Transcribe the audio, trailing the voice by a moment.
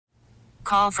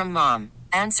Call from mom.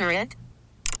 Answer it.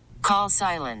 Call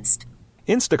silenced.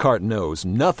 Instacart knows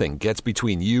nothing gets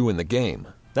between you and the game.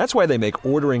 That's why they make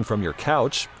ordering from your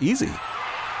couch easy.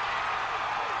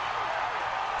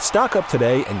 Stock up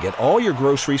today and get all your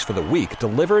groceries for the week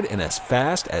delivered in as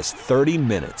fast as 30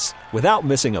 minutes without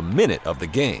missing a minute of the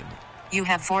game. You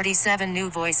have 47 new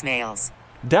voicemails.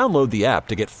 Download the app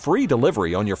to get free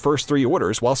delivery on your first 3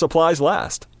 orders while supplies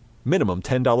last. Minimum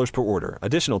 $10 per order.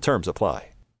 Additional terms apply.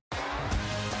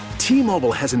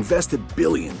 T-Mobile has invested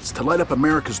billions to light up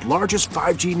America's largest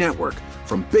 5G network,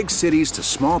 from big cities to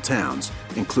small towns,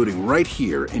 including right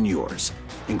here in yours.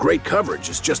 And great coverage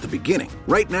is just the beginning.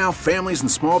 Right now, families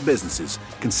and small businesses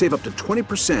can save up to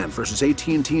 20% versus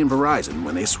AT&T and Verizon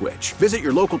when they switch. Visit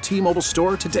your local T-Mobile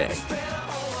store today.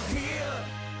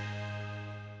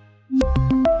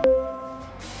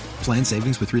 Plan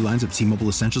savings with 3 lines of T-Mobile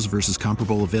Essentials versus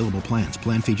comparable available plans.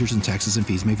 Plan features and taxes and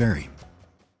fees may vary.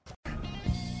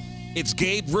 It's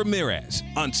Gabe Ramirez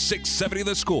on 670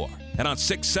 The Score and on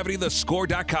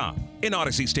 670thescore.com in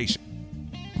Odyssey Station.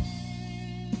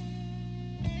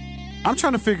 I'm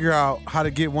trying to figure out how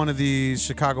to get one of these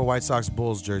Chicago White Sox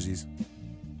Bulls jerseys.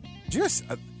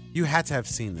 You had to have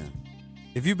seen them.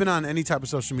 If you've been on any type of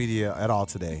social media at all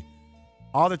today,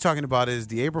 all they're talking about is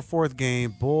the April 4th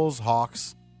game, Bulls,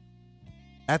 Hawks.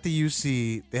 At the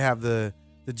UC, they have the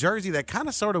jersey that kind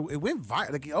of sort of, it went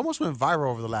viral, like it almost went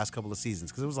viral over the last couple of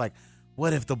seasons, because it was like,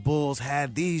 what if the Bulls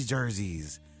had these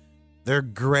jerseys? They're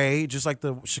gray, just like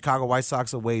the Chicago White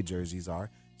Sox away jerseys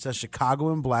are. It says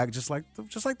Chicago in black, just like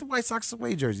the White Sox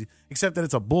away jersey, except that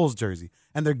it's a Bulls jersey,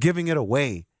 and they're giving it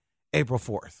away April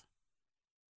 4th.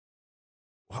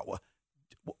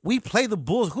 We play the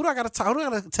Bulls. Who do I got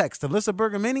to text? Alyssa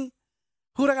Bergamini?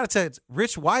 Who do I got to text?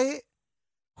 Rich Wyatt?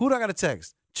 Who do I got to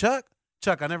text?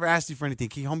 Chuck, I never asked you for anything.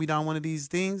 Can you hold me down one of these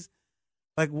things?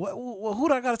 Like, who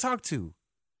do I got to talk to?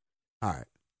 All right.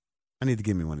 I need to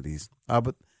give me one of these.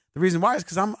 But the reason why is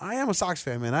because I am a Sox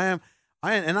fan, man.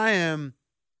 I am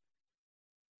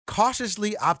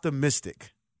cautiously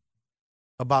optimistic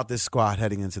about this squad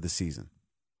heading into the season.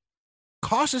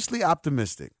 Cautiously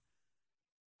optimistic.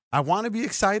 I want to be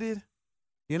excited.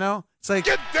 You know? It's like,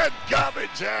 get that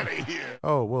garbage out of here.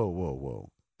 Oh,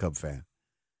 whoa. Cub fan.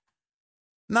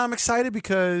 No, I'm excited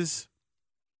because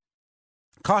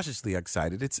cautiously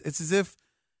excited. It's as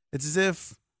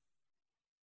if,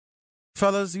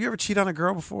 fellas, you ever cheat on a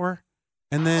girl before?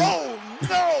 And then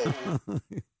oh no.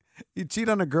 You cheat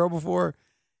on a girl before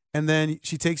and then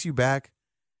she takes you back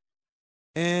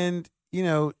and you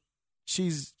know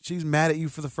she's mad at you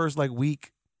for the first like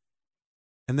week.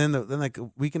 And then like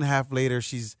a week and a half later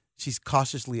she's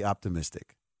cautiously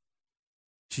optimistic.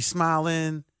 She's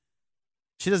smiling.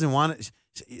 She doesn't want it.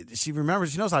 She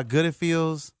remembers, she knows how good it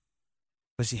feels,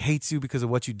 but she hates you because of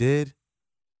what you did,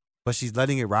 but she's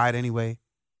letting it ride anyway.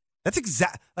 That's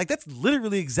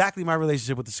literally exactly my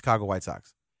relationship with the Chicago White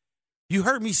Sox. You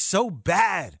hurt me so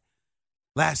bad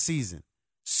last season.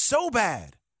 So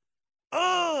bad.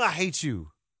 Oh, I hate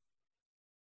you.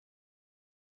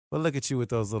 But look at you with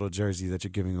those little jerseys that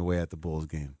you're giving away at the Bulls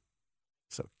game.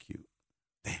 So cute.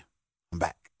 Damn, I'm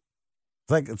back.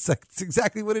 It's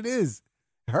exactly what it is.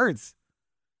 It hurts.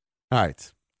 All right.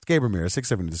 It's Gabe Ramirez,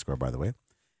 670 The Score, by the way.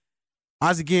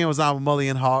 Ozzie Guillen was on with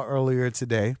Mully Haugh earlier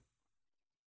today.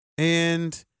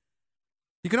 And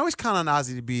you can always count on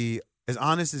Ozzie to be as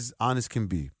honest can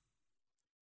be.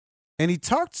 And he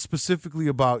talked specifically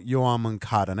about Yoan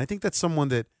Moncada. And I think that's someone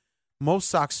that most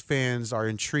Sox fans are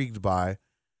intrigued by.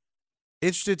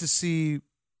 Interested to see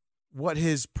what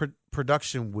his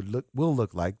production will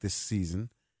look like this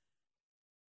season.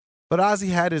 But Ozzie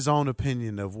had his own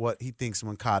opinion of what he thinks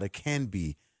Moncada can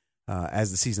be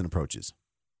as the season approaches.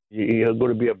 It's going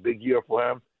to be a big year for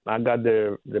him. I got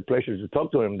the pleasure to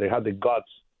talk to him. They had the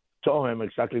guts to tell him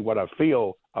exactly what I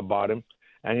feel about him,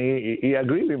 and he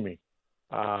agreed with me.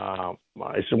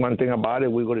 It's one thing about it.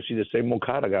 We're going to see the same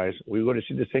Moncada, guys. We're going to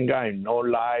see the same guy. No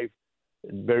life,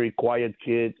 very quiet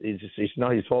kid. It's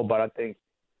not his fault, but I think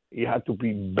he had to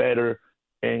be better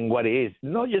in what he is.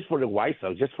 Not just for the White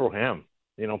Sox, just for him.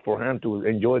 You know, for him to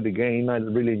enjoy the game, not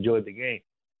really enjoy the game.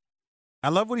 I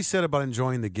love what he said about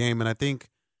enjoying the game, and I think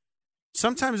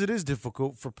sometimes it is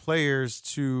difficult for players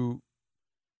to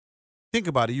think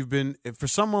about it. For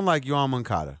someone like Yoan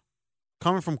Moncada,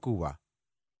 coming from Cuba,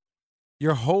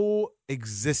 your whole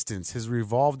existence has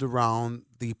revolved around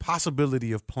the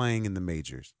possibility of playing in the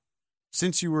majors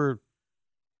since you were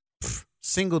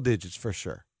single digits for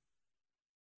sure.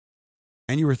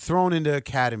 And you were thrown into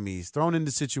academies, thrown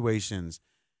into situations,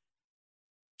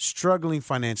 struggling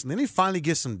financially. Then you finally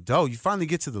get some dough. You finally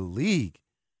get to the league.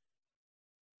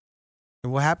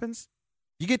 And what happens?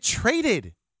 You get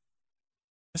traded.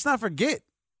 Let's not forget.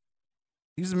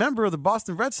 He was a member of the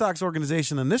Boston Red Sox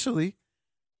organization initially.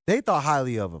 They thought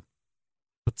highly of him.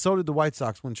 But so did the White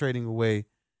Sox when trading away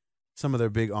some of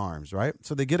their big arms, right?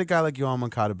 So they get a guy like Yoán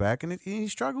Moncada back, and he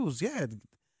struggles, yeah.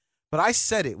 But I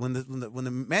said it when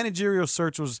the managerial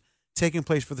search was taking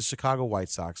place for the Chicago White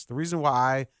Sox. The reason why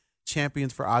I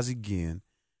championed for Ozzie Guillen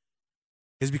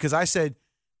is because I said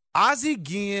Ozzie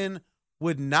Guillen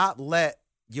would not let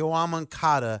Yoán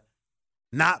Moncada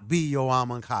not be Yoán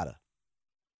Moncada.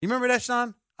 You remember that,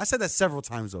 Sean? I said that several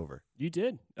times over. You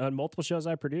did. On multiple shows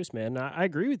I produced, man. I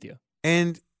agree with you.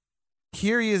 And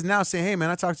here he is now saying, hey, man,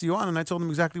 I talked to Yoán and I told him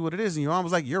exactly what it is. And Yoán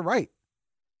was like, you're right.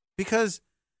 Because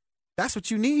that's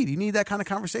what you need. You need that kind of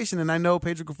conversation. And I know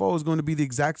Pedro Grifol is going to be the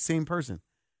exact same person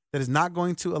that is not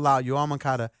going to allow Yoán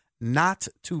Moncada not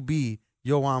to be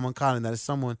Yoán Moncada. And that is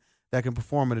someone that can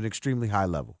perform at an extremely high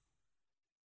level.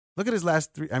 Look at his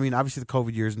last three. I mean, obviously the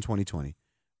COVID years in 2020.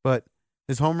 But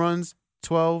his home runs,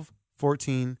 12,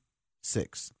 14,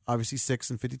 6. Obviously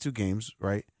 6 in 52 games,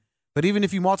 right? But even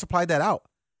if you multiply that out,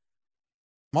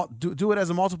 do it as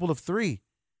a multiple of 3.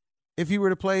 If he were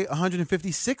to play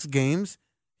 156 games,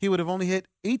 he would have only hit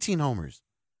 18 homers.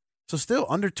 So still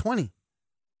under 20.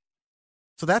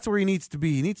 So that's where he needs to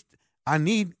be. I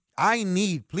need,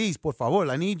 please, por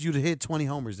favor, I need you to hit 20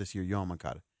 homers this year, Yoán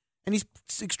Moncada. And he's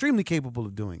extremely capable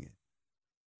of doing it.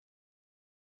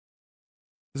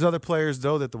 There's other players,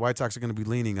 though, that the White Sox are going to be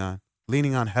leaning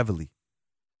on heavily.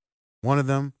 One of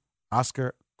them,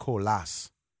 Oscar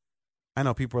Colas. I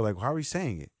know people are like, how are you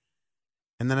saying it?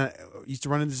 And then I used to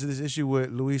run into this issue with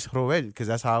Luis Robert, because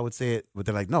that's how I would say it. But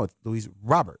they're like, no, it's Luis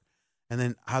Robert. And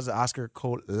then how's Oscar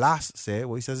Colas say it?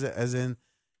 Well, he says it as in,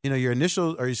 your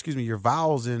initials, or your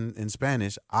vowels in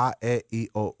Spanish, A, E,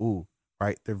 I, O, U,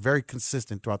 right? They're very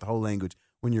consistent throughout the whole language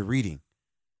when you're reading.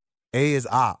 A is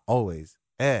A, always.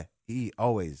 E,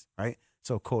 always, right?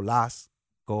 So Colas,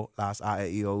 A,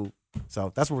 E, O, U.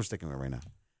 So that's what we're sticking with right now.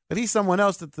 But he's someone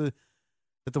else that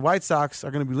the White Sox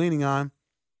are going to be leaning on.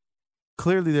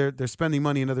 Clearly, they're spending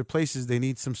money in other places. They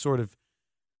need some sort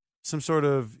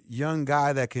of young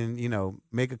guy that can,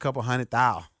 make a couple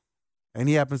 $100,000. And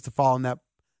he happens to fall in that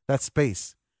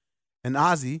space. And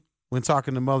Ozzie, when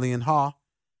talking to Mully and Haugh,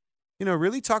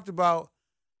 really talked about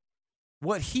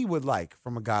what he would like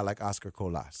from a guy like Oscar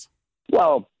Colas.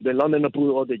 Well, the London put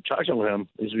all the charge on him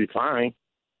is be fine.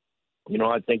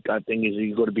 I think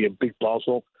he's going to be a big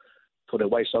puzzle for the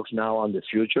White Sox now and the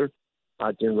future.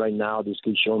 I think right now this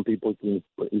keeps showing people he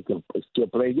can still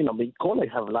play. Cole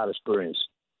have a lot of experience.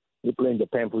 He played in the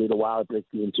pen for a little while, played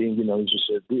for the team. It's just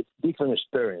a different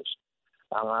experience.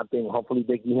 And I think hopefully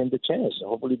they give him the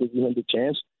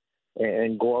chance.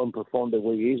 And go out and perform the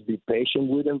way he is. Be patient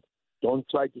with him. Don't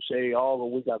try to say,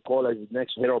 we got Cole as the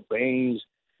next Harold Baines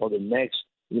or the next,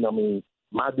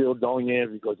 Mario Ordonez,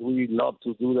 because we love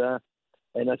to do that.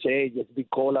 And I say, hey, just be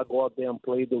Cola, go out there and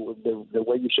play the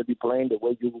way you should be playing, the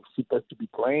way you're supposed to be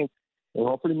playing, and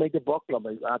hopefully make the ball club.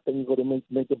 I think you're going to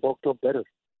make the ball club better.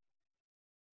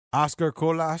 Oscar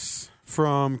Colas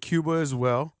from Cuba as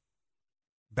well.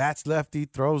 Bats lefty,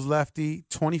 throws lefty,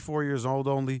 24 years old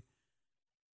only.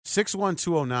 6'1",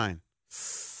 209.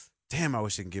 Damn, I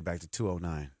wish I could get back to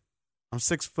 209. I'm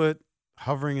 6 foot,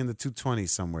 hovering in the 220s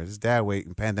somewhere. This dad weight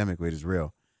and pandemic weight is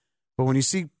real. But when you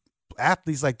see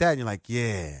athletes like that, and you're like,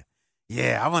 yeah,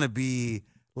 I want to be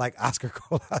like Oscar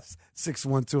Colas,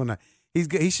 6'1", 209.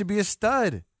 He should be a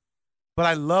stud. But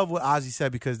I love what Ozzie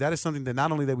said, because that is something that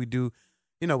not only that we do,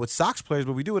 with Sox players,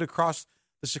 but we do it across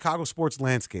the Chicago sports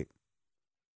landscape.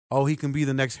 Oh, he can be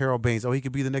the next Harold Baines. Oh, he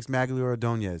could be the next Maglio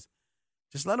Ordonez.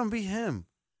 Just let him be him.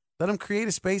 Let him create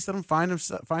a space. Let him find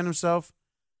himself.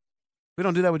 We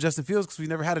don't do that with Justin Fields because we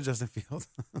never had a Justin Fields.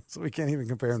 So we can't even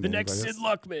compare him to anybody else. The next Sid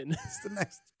Luckman. It's the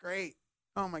next. Great.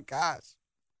 Oh, my gosh.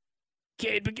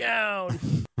 Gabe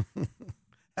McGown.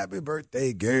 Happy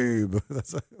birthday, Gabe.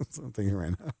 That's what I'm thinking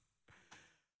right now.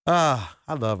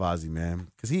 I love Ozzie, man,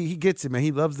 because he gets it, man.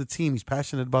 He loves the team. He's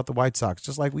passionate about the White Sox,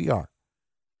 just like we are.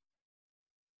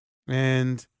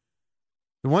 And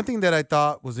the one thing that I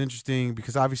thought was interesting,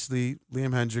 because obviously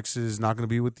Liam Hendricks is not going to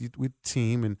be with the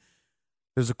team, and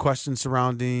there's a question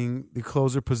surrounding the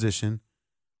closer position.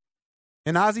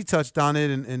 And Ozzie touched on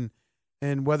it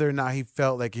and whether or not he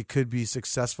felt like it could be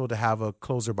successful to have a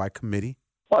closer by committee.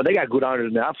 Well, they got good on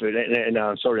in the outfit, and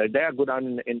they got good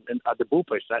on at the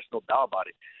bullpen. That's no doubt about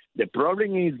it. The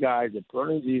problem is, guys,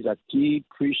 I keep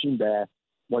preaching that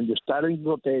when you're starting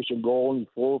rotation, going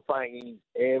 4 or 5 innings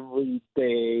every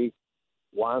day,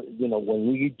 when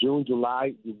we get June,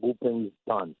 July, the bullpen is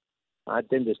done. I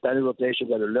think the starting rotation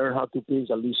got to learn how to pitch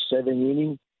at least 7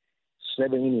 innings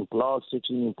 7-inning plus,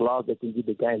 6-inning plus. They can give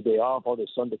the guys day off. All of a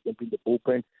sudden, they can bring the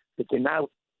bullpen. They can now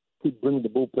keep bringing the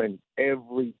bullpen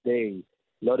every day.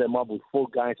 Load them up with 4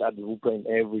 guys at the bullpen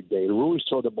every day. Ruiz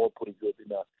throw the ball pretty good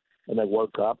in the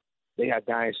World Cup. They have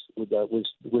guys with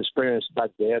experience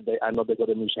back there. I know they're going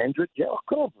to miss Hendrick. Yeah,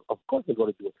 of course they're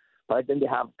going to do it. But then they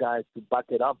have guys to back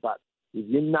it up. But if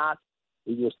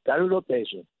you start a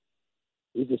rotation,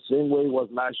 it's the same way it was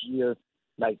last year,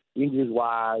 like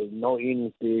injuries-wise, no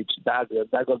innings pitch. That's going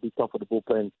to be tough for the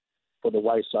bullpen for the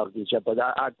White Sox this year. But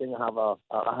I think I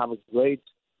have a great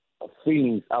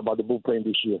feelings about the bullpen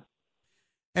this year.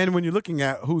 And when you're looking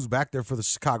at who's back there for the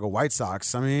Chicago White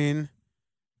Sox, I mean,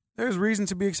 there's reason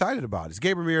to be excited about it. It's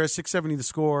Gabe Ramirez, 670 The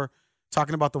Score,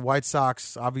 talking about the White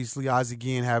Sox. Obviously, Ozzie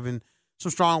Guillen having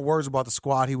some strong words about the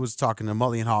squad. He was talking to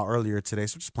Mully Haugh earlier today,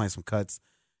 so we're just playing some cuts,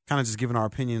 kind of just giving our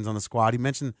opinions on the squad. He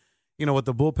mentioned, what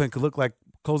the bullpen could look like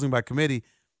closing by committee.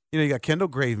 You got Kendall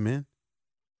Graveman,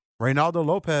 Reynaldo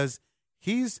Lopez.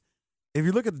 If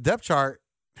you look at the depth chart,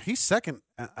 he's second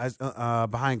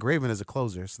behind Graveman as a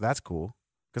closer, so that's cool.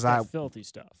 Because filthy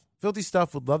stuff. Filthy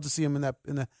stuff. Would love to see him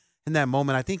in that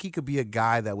moment. I think he could be a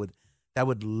guy that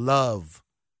would love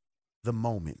the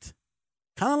moment,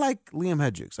 kind of like Liam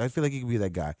Hendricks. I feel like he could be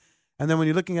that guy. And then when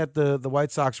you're looking at the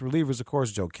White Sox relievers, of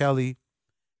course, Joe Kelly,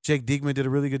 Jake Diekman did a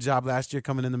really good job last year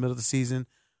coming in the middle of the season.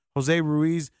 Jose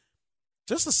Ruiz,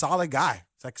 just a solid guy.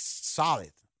 It's like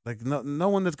solid, like no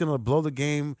one that's gonna blow the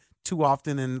game too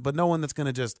often, but no one that's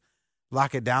gonna just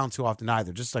lock it down too often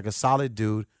either. Just like a solid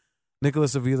dude.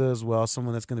 Nicholas Avila as well,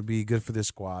 someone that's going to be good for this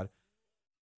squad.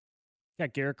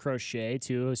 Got Garrett Crochet,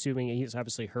 too, assuming he's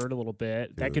obviously hurt a little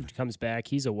bit. Dude. That kid comes back.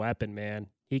 He's a weapon, man.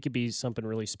 He could be something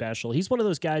really special. He's one of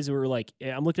those guys who are like,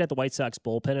 I'm looking at the White Sox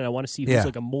bullpen, and I want to see who's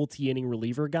like a multi-inning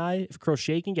reliever guy. If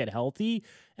Crochet can get healthy,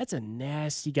 that's a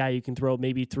nasty guy you can throw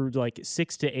maybe through like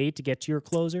 6 to 8 to get to your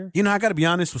closer. I got to be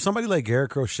honest, with somebody like Garrett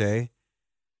Crochet,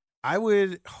 I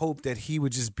would hope that he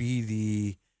would just be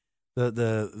the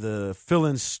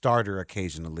fill-in starter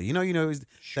occasionally. He's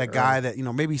that guy that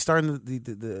maybe starting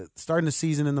the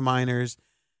season in the minors,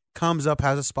 comes up,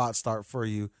 has a spot start for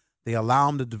you. They allow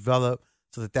him to develop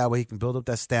so that way he can build up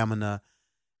that stamina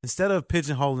instead of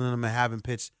pigeonholing him and having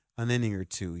pitch an inning or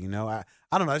two. I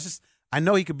don't know. It's just I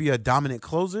know he could be a dominant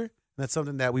closer. And that's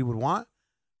something that we would want.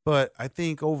 But I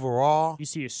think overall, you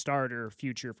see a starter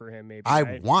future for him. Maybe I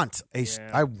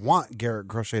want Garrett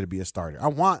Crochet to be a starter. I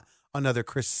want another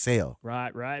Chris Sale.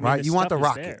 Right. You want the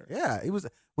Rocket. Yeah, it was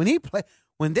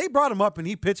when they brought him up and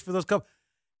he pitched for those Cubs,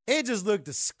 it just looked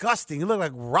disgusting. It looked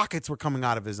like rockets were coming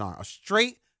out of his arm. A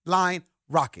straight line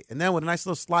rocket. And then with a nice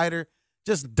little slider,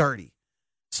 just dirty.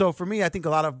 So for me, I think a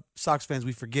lot of Sox fans,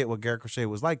 we forget what Garrett Crochet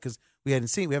was like because we haven't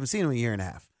seen him in a year and a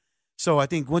half. So I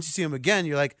think once you see him again,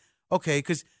 you're like, okay,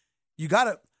 because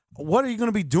what are you going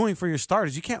to be doing for your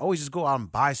starters? You can't always just go out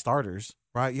and buy starters,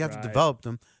 right? You have to develop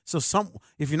them. So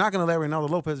if you're not going to let Reynaldo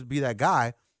Lopez be that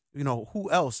guy, who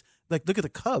else? Like, look at the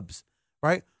Cubs,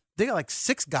 right? They got like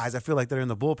 6 guys I feel like that are in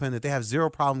the bullpen that they have zero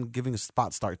problem giving a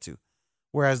spot start to.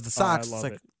 Whereas the Sox, it's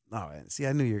like, oh, see,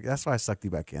 I knew that's why I sucked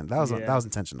you back in. That was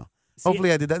intentional.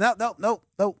 Hopefully I did that. No.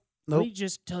 Let me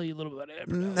just tell you a little bit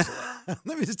about it.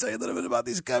 Let me just tell you a little bit about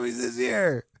these Cubbies this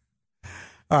year.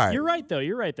 All right. You're right, though.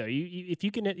 If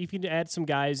you can add some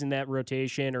guys in that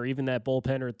rotation or even that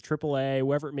bullpen or AAA,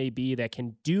 whoever it may be, that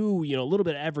can do a little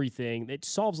bit of everything, it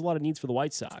solves a lot of needs for the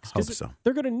White Sox. Hope so.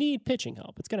 They're going to need pitching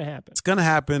help. It's going to happen. It's going to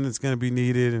happen. It's going to be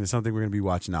needed, and it's something we're going to be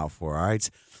watching out for. All right.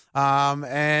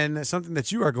 And something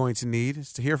that you are going to need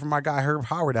is to hear from my guy Herb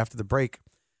Howard after the break.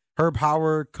 Herb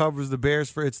Howard covers the Bears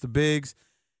for It's the Bigs,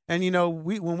 and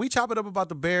when we chop it up about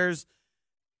the Bears,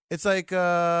 it's like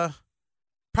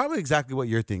probably exactly what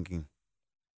you're thinking.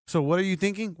 So what are you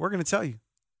thinking? We're going to tell you.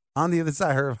 On the other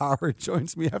side, Herb Howard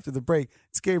joins me after the break.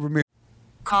 It's Gabe Ramirez.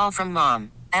 Call from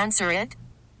mom. Answer it.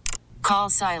 Call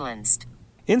silenced.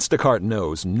 Instacart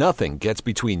knows nothing gets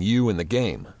between you and the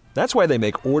game. That's why they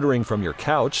make ordering from your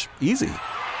couch easy.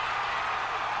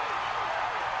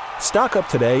 Stock up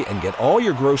today and get all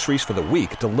your groceries for the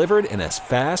week delivered in as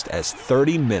fast as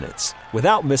 30 minutes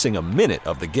without missing a minute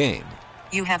of the game.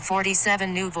 You have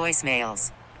 47 new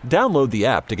voicemails. Download the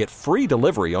app to get free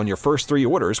delivery on your first 3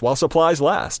 orders while supplies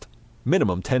last.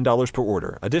 Minimum $10 per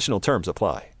order. Additional terms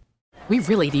apply. We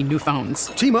really need new phones.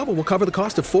 T-Mobile will cover the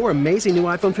cost of 4 amazing new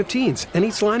iPhone 15s, and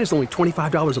each line is only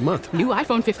 $25 a month. New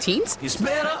iPhone 15s? It's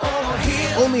better over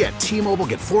here. Only at T-Mobile,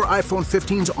 get 4 iPhone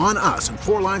 15s on us and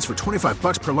 4 lines for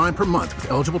 $25 per line per month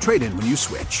with eligible trade-in when you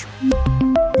switch.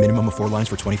 Minimum of 4 lines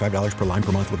for $25 per line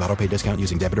per month with autopay discount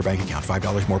using debit or bank account.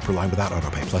 $5 more per line without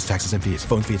autopay, plus taxes and fees.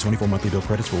 Phone fee at 24 monthly bill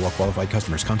credits for well-qualified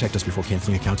customers. Contact us before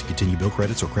canceling account to continue bill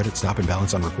credits or credit stop and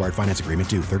balance on required finance agreement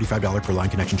due. $35 per line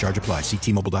connection charge applies. See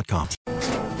T-Mobile.com.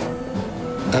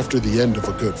 After the end of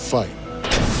a good fight,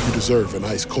 you deserve an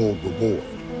ice-cold reward.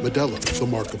 Modelo is the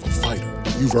mark of a fighter.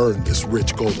 You've earned this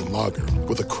rich golden lager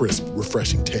with a crisp,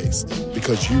 refreshing taste.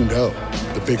 Because you know,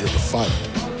 the bigger the fight,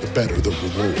 the better the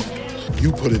reward.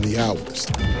 You put in the hours,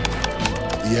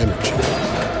 the energy,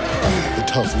 the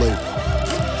tough labor.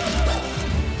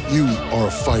 You are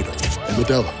a fighter, and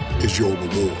Modelo is your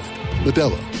reward.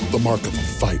 Modelo, the mark of a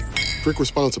fighter. Drink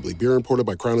responsibly. Beer imported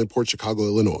by Crown Imports, Chicago,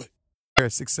 Illinois.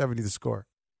 670 The Score.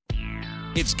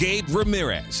 It's Gabe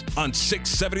Ramirez on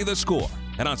 670 The Score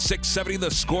and on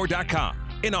 670thescore.com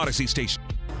in Odyssey Station.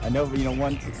 I know,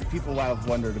 people have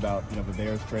wondered about, the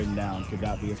Bears trading down. Could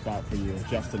that be a spot for you?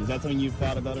 Justin, is that something you've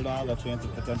thought about at all, that chance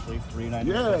of potentially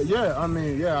reuniting?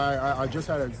 Yeah. I just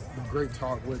had a great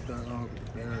talk with the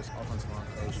Bears offensive line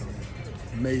coach.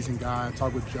 Amazing guy. I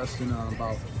talked with Justin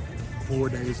about 4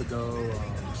 days ago,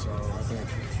 so I think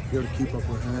be able to keep up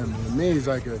with him. And to me, he's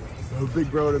like a big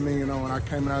brother to me. When I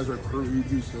came in as a recruit,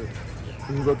 he used to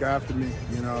look after me.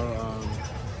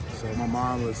 So my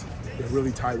mom was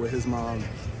really tight with his mom.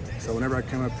 So whenever I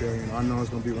came up here, I know I was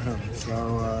going to be with him. So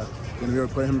going to be able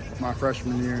to play him my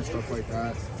freshman year and stuff like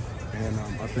that. And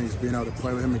I think just being able to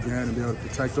play with him again and be able to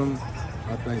protect him,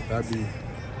 I think that'd be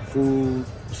full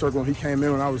circle. He came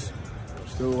in when I was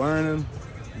still learning.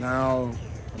 Now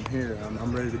I'm here.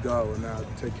 I'm ready to go, and now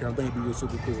to take care. I think it'd be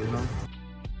super cool,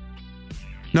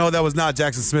 No, that was not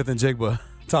Jackson Smith and Jigba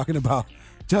talking about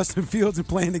Justin Fields and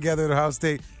playing together at Ohio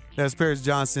State. That's Paris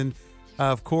Johnson.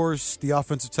 Of course, the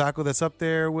offensive tackle that's up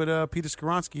there with Peter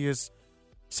Skoronski is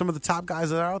some of the top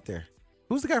guys that are out there.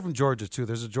 Who's the guy from Georgia, too?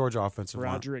 There's a Georgia offensive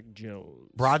line. Broderick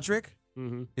Jones. Broderick?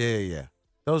 Mm-hmm. Yeah.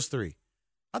 Those three.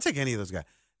 I'll take any of those guys.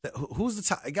 Who's the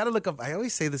top? I got to look up. I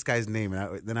always say this guy's name,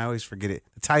 and then I always forget it.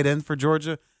 The tight end for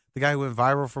Georgia, the guy who went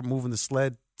viral for moving the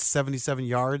sled 77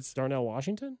 yards. Darnell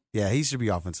Washington? Yeah, he should be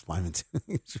offensive lineman, too.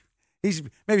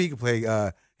 Maybe he could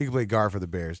play guard for the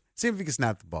Bears. See if he can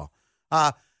snap the ball.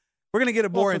 We're gonna get a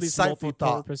more insightful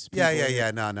thought.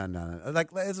 Yeah. No.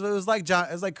 It was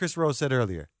like Chris Rose said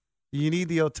earlier. You need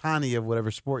the Ohtani of whatever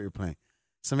sport you're playing.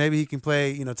 So maybe he can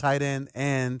play, tight end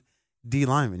and D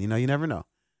lineman. You never know.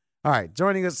 All right,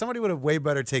 joining us, somebody with a way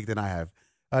better take than I have.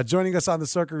 Joining us on the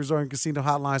Circuit Resort and Casino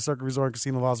Hotline, Circuit Resort and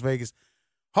Casino Las Vegas,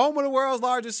 home of the world's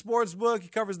largest sports book. He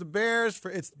covers the Bears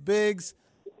for its bigs.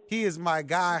 He is my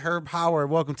guy, Herb Howard.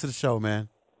 Welcome to the show, man.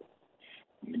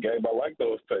 Gabe, I like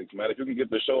those takes, man. If you can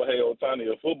get the show, hey,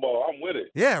 Ohtani of football, I'm with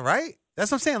it. Yeah, right? That's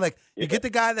what I'm saying. Like, you get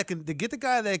the guy that's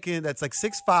like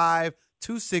 6'5",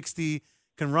 260,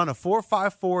 can run a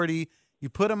 4.5 40. You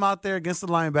put him out there against the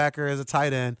linebacker as a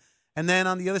tight end. And then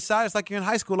on the other side, it's like you're in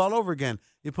high school all over again.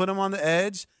 You put him on the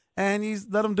edge, and you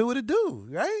let him do what it do,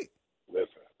 right? Listen,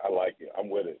 I like it.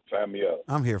 I'm with it. Sign me up.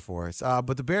 I'm here for it.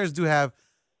 But the Bears do have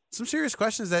some serious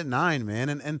questions at 9, man.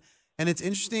 And it's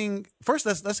interesting. First,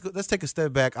 let's take a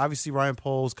step back. Obviously, Ryan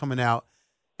Poles coming out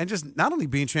and just not only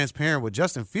being transparent with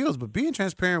Justin Fields, but being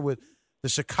transparent with the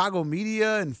Chicago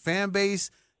media and fan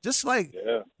base, just like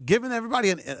giving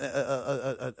everybody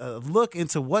a look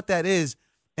into what that is.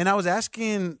 And I was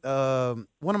asking one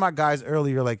of my guys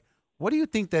earlier, like, what do you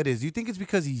think that is? Do you think it's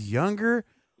because he's younger,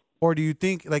 or do you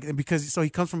think because he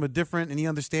comes from a different and he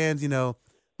understands,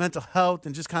 mental health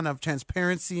and just kind of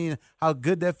transparency and how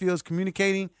good that feels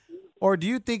communicating? Or do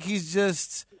you think he's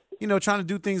just, trying to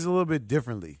do things a little bit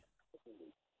differently?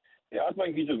 Yeah, I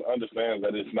think he just understands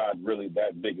that it's not really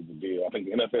that big of a deal. I think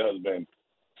the NFL has been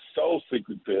so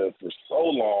secretive for so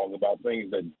long about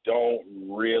things that don't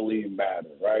really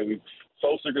matter, right? We're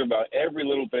so secretive about every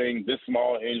little thing, this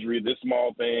small injury, this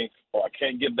small thing, or I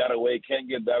can't get that away.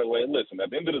 Listen, at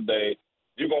the end of the day,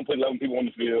 you're going to put 11 people on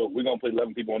the field. We're going to put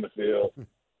 11 people on the field.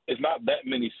 It's not that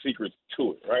many secrets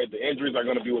to it, right? The injuries are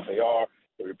going to be what they are.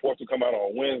 The reports will come out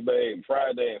on Wednesday and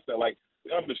Friday and stuff. Like,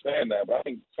 we understand that, but I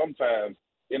think sometimes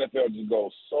the NFL just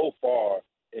goes so far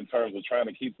in terms of trying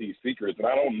to keep these secrets, and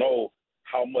I don't know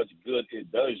how much good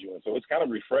it does you. And so it's kind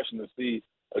of refreshing to see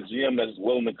a GM that's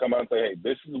willing to come out and say, hey,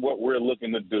 this is what we're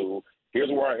looking to do. Here's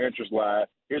where our interests lie.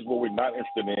 Here's what we're not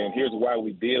interested in. Here's why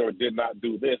we did or did not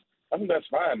do this. I think that's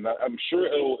fine. I'm sure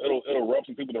it'll rub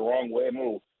some people the wrong way, and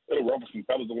it'll ruffle some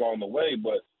feathers along the way,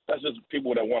 but that's just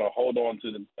people that want to hold on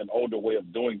to an older way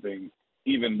of doing things,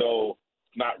 even though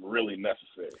it's not really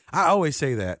necessary. I always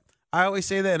say that,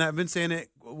 and I've been saying it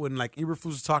when, like, Eberflus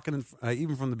was talking,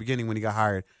 even from the beginning when he got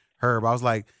hired, Herb. I was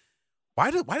like, why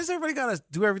does everybody got to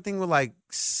do everything with, like,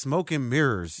 smoke and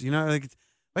mirrors? Like,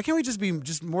 Why can't we just be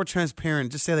just more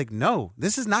transparent? Just say, like, no,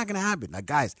 this is not going to happen. Like,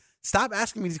 guys, stop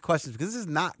asking me these questions because this is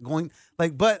not going –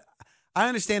 like, but I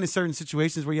understand in certain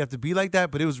situations where you have to be like that,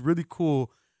 but it was really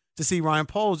cool to see Ryan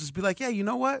Poles just be like, yeah, you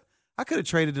know what? I could have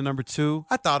traded to number 2.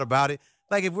 I thought about it.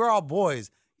 Like, if we're all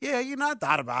boys, yeah, I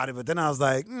thought about it. But then I was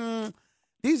like,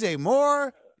 DJ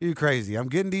Moore, you're crazy. I'm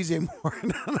getting DJ Moore.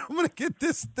 And I'm going to get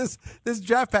this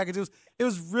draft package. It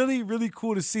was really, really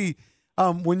cool to see.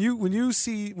 When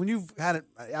you've had it,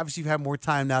 obviously you've had more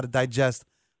time now to digest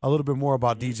a little bit more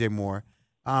about DJ Moore.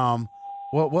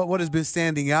 What has been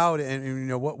standing out,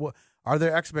 and what are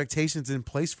there expectations in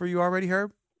place for you already,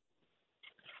 Herb?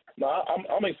 No,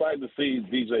 I'm excited to see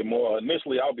DJ Moore.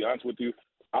 Initially, I'll be honest with you,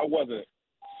 I wasn't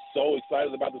so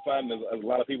excited about the signing as a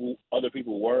lot of other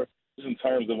people were. Just in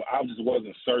terms of, I just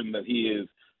wasn't certain that he is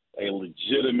a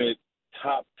legitimate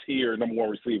top tier number 1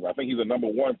 receiver. I think he's a number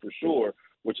 1 for sure,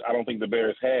 which I don't think the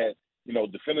Bears had,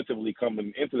 definitively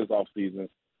coming into this offseason.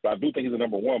 But I do think he's a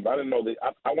number 1. But I didn't know that.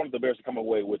 I wanted the Bears to come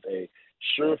away with a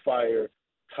surefire,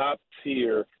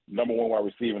 top-tier number 1 wide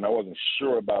receiver, and I wasn't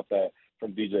sure about that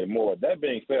from DJ Moore. That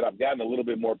being said, I've gotten a little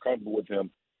bit more comfortable with him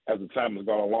as the time has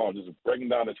gone along, just breaking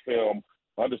down his film,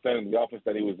 understanding the offense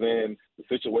that he was in, the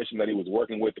situation that he was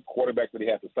working with, the quarterback that he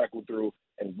had to cycle through,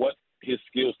 and what his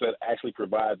skill set actually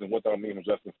provides and what that means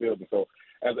for Justin Fields. And so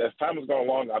as time has gone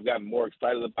along, I've gotten more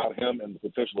excited about him and the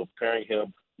potential of pairing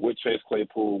him with Chase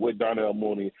Claypool, with Darnell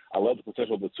Mooney. I love the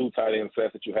potential of the 2 tight end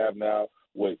sets that you have now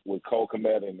with Cole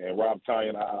Kmet and Rob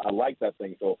Tyan. I like that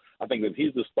thing. So I think that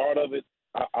he's the start of it.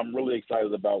 I'm really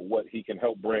excited about what he can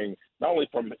help bring, not only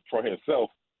for himself,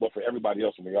 but for everybody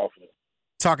else in the offense.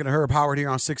 Talking to Herb Howard here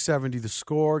on 670 The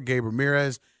Score. Gabe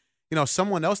Ramirez,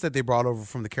 someone else that they brought over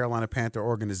from the Carolina Panther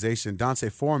organization, Dante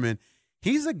Foreman.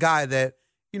 He's a guy that,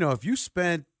 if you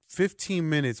spent 15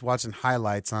 minutes watching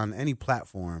highlights on any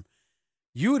platform,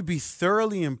 you would be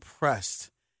thoroughly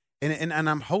impressed. And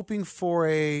I'm hoping for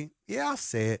I'll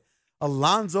say it,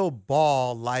 Alonzo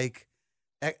Ball-like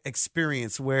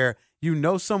experience where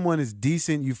someone is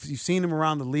decent, you've seen him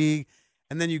around the league,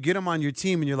 and then you get him on your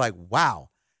team and you're like, wow,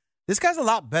 this guy's a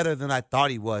lot better than I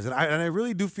thought he was. And I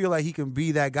really do feel like he can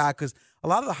be that guy because a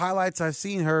lot of the highlights I've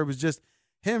seen, Herb, is just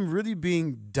him really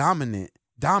being dominant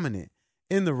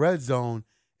in the red zone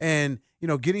and,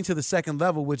 getting to the second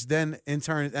level, which then in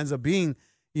turn ends up being,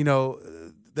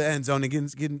 the end zone and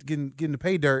getting the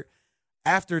pay dirt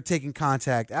after taking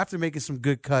contact, after making some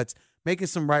good cuts, making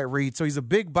some right reads. So he's a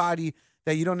big body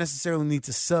that you don't necessarily need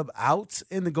to sub out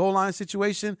in the goal line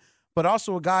situation, but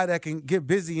also a guy that can get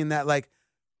busy in that, like,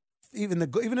 even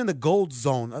in the gold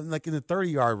zone, like in the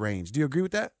 30-yard range. Do you agree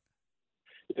with that?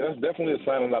 Yeah, that's definitely a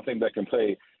sign, and I think that can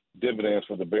pay dividends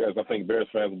for the Bears. I think Bears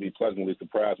fans will be pleasantly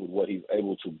surprised with what he's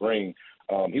able to bring.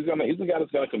 He's the guy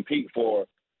that's going to compete for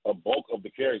a bulk of the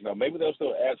carries. Now, maybe they'll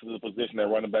still add to the position that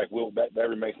running back will. That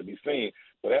remains to be seen.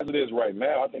 But as it is right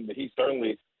now, I think that he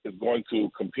certainly is going to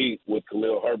compete with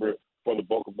Khalil Herbert for the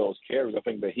bulk of those carries. I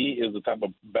think that he is the type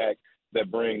of back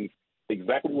that brings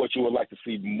exactly what you would like to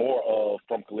see more of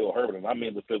from Khalil Herbert. And I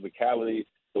mean the physicality,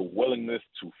 the willingness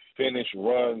to finish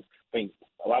runs. I think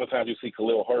a lot of times you see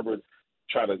Khalil Herbert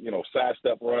try to,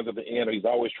 sidestep runs at the end, or he's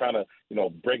always trying to,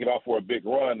 break it off for a big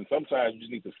run. And sometimes you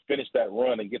just need to finish that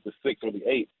run and get the 6 or the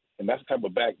 8. And that's the type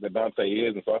of back that Dante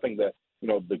is. And so I think that,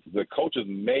 the coaches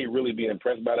may really be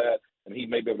impressed by that, and he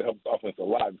may be able to help the offense a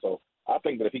lot. And so I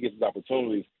think that if he gets his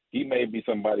opportunities, he may be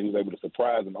somebody who's able to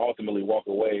surprise and ultimately walk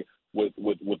away with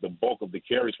the bulk of the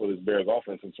carries for this Bears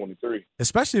offense in 23.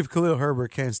 Especially if Khalil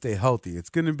Herbert can stay healthy. It's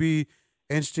going to be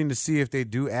interesting to see if they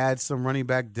do add some running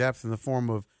back depth in the form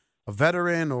of a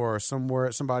veteran or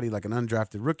somebody like an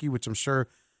undrafted rookie, which I'm sure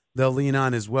they'll lean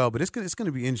on as well. But it's going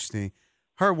to be interesting.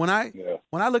 Herb, when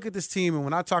I look at this team and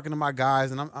when I'm talking to my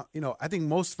guys, and I think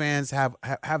most fans have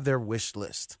their wish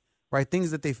list, right?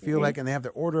 Things that they feel like, and they have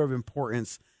their order of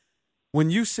importance. When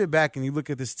you sit back and you look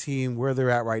at this team, where they're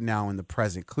at right now in the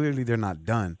present, clearly they're not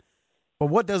done. But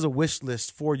what does a wish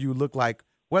list for you look like,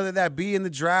 whether that be in the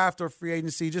draft or free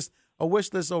agency, just a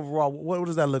wish list overall? What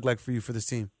does that look like for you for this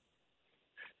team?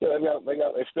 Yeah,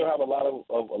 they still have a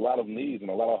lot of needs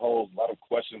and a lot of holes, a lot of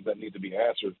questions that need to be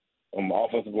answered on the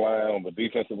offensive line, on the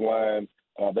defensive line.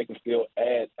 They can still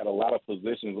add at a lot of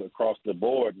positions across the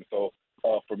board. And so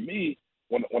for me,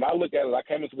 when I look at it, I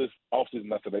came into this offseason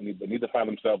and I said they need to find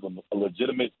themselves a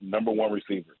legitimate number 1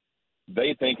 receiver.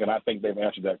 They think, and I think they've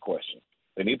answered that question.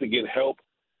 They need to get help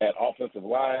at offensive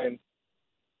line.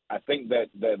 I think that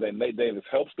Nate Davis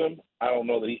helps them. I don't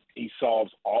know that he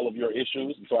solves all of your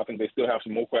issues, and so I think they still have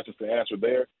some more questions to answer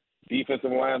there.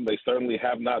 Defensive line, they certainly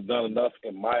have not done enough,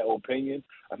 in my opinion.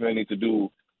 I think they need to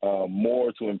do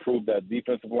more to improve that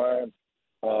defensive line.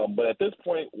 But at this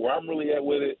point, where I'm really at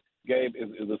with it, Gabe,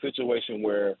 is a situation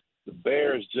where the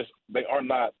Bears they are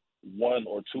not one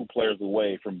or two players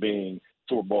away from being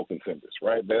Super Bowl contenders,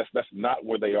 right? That's not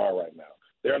where they are right now.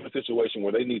 They're in a situation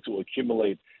where they need to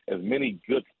accumulate as many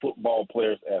good football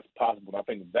players as possible. And I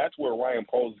think that's where Ryan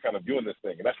Poles is kind of viewing this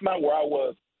thing. And that's not where I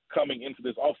was coming into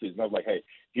this offseason. I was like, hey,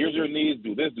 here's your needs,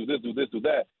 do this, do this, do this, do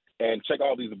that, and check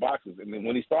all these boxes. And then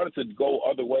when he started to go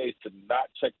other ways to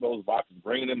not check those boxes,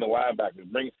 bringing in the linebackers,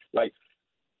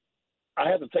 I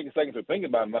had to take a second to think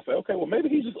about it. And I said, okay, well, maybe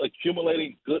he's just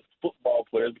accumulating good football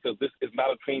players because this is not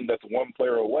a team that's one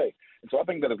player away. And so I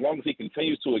think that as long as he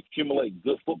continues to accumulate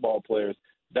good football players,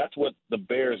 that's what the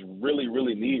Bears really,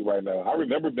 really need right now. I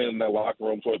remember being in that locker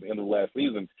room towards the end of the last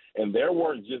season, and there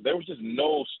was just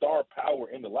no star power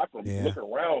in the locker room. Yeah. You look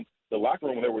around the locker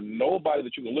room, and there were nobody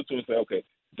that you can look to and say, okay,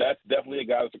 that's definitely a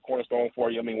guy that's a cornerstone for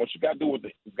you. I mean, once you got through with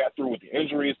the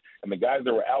injuries and the guys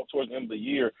that were out towards the end of the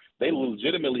year, they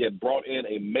legitimately had brought in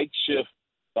a makeshift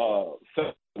set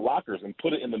of lockers and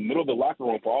put it in the middle of the locker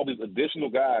room for all these additional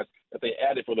guys that they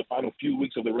added for the final few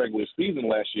weeks of the regular season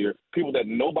last year, people that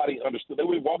nobody understood. They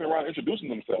were walking around introducing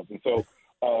themselves. And so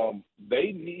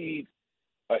they need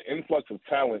an influx of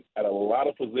talent at a lot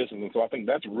of positions. And so I think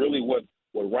that's really what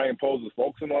Ryan Poles is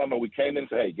focusing on. I know we came in and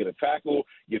said, hey, get a tackle,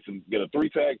 get a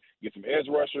 3-tech, get some edge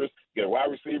rushers, get a wide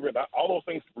receiver. All those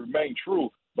things remain true.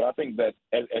 But I think that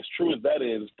as true as that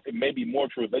is, it may be more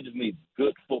true. They just need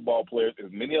good football players,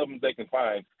 as many of them they can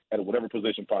find at whatever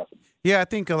position possible. Yeah, I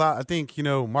think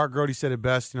Mark Grody said it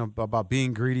best, about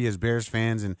being greedy as Bears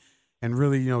fans and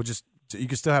really, just you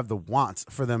can still have the wants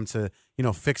for them to,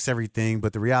 fix everything.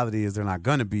 But the reality is they're not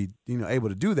going to be, able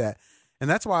to do that. And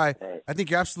that's why I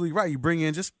think you're absolutely right. You bring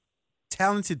in just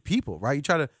talented people, right? You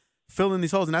try to fill in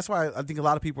these holes. And that's why I think a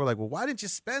lot of people are like, well, why didn't you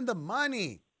spend the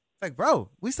money? It's like, bro,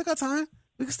 we still got time.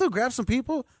 We can still grab some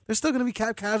people. There's still going to be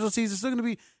cap casualties. There's still going to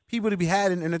be people to be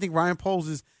had. And I think Ryan Poles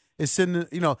is sitting,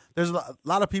 there's a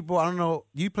lot of people. I don't know.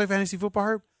 Do you play fantasy football,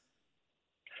 Herb?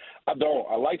 I don't.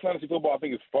 I like fantasy football. I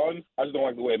think it's fun. I just don't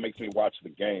like the way it makes me watch the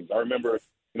games. I remember,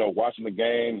 watching the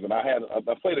games, and I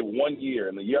played it 1 year.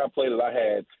 And the year I played it, I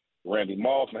had Randy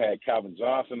Moss, and I had Calvin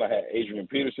Johnson, I had Adrian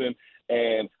Peterson,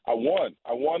 and I won.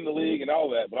 I won the league and all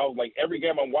that. But I was like, every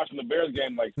game I'm watching the Bears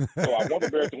game, like, so I want the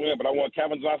Bears to win, but I want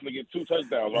Calvin Johnson to get 2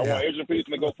 touchdowns, or I want Adrian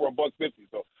Peterson to go for $150.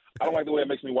 So I don't like the way it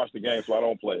makes me watch the game, so I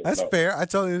don't play it. That's fair. I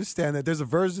totally understand that. There's a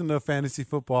version of fantasy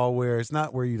football where it's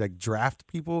not where you draft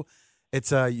people.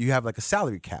 It's you have a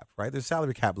salary cap, right? There's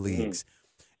salary cap leagues,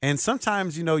 and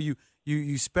sometimes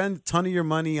you spend a ton of your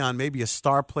money on maybe a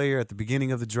star player at the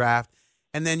beginning of the draft.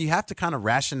 And then you have to kind of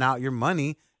ration out your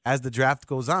money as the draft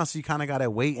goes on. So you kind of got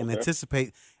to wait and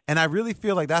anticipate. And I really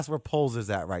feel like that's where Poles is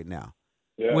at right now,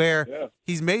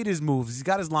 he's made his moves. He's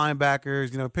got his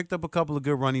linebackers, picked up a couple of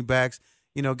good running backs,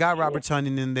 got Robert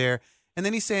Tonyan in there. And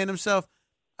then he's saying to himself,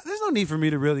 there's no need for me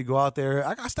to really go out there.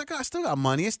 I still got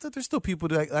money. There's still people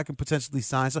that I can potentially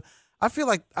sign. So I feel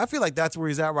like that's where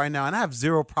he's at right now. And I have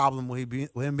zero problem with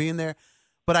him being there.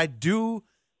 But I do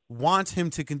want him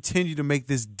to continue to make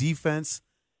this defense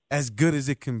as good as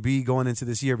it can be going into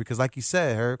this year, because like you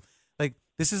said, Herb,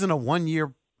 this isn't a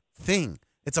 1-year thing.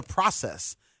 It's a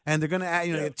process. And they're going to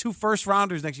add, 2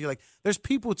 first-rounders next year. There's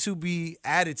people to be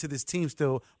added to this team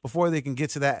still before they can get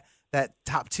to that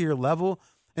top-tier level.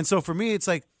 And so for me, it's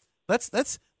let's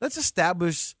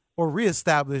establish or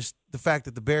reestablish the fact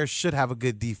that the Bears should have a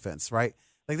good defense, right?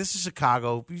 This is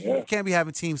Chicago. You can't be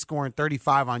having teams scoring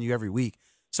 35 on you every week.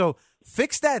 So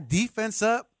fix that defense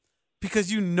up,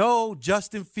 because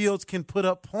Justin Fields can put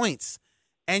up points,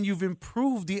 and you've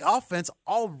improved the offense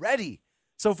already.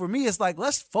 So for me, it's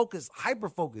let's focus,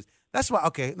 hyper-focus. That's why,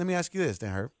 okay, let me ask you this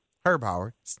then, Herb. Herb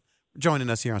Howard, joining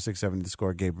us here on 670 The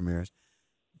Score, Gabe Ramirez.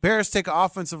 Bears take an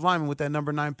offensive lineman with that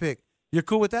number 9 pick. You're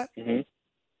cool with that? Mm-hmm.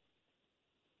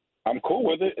 I'm cool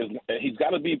with it. He's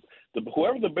got to be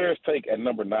whoever the Bears take at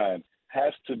number 9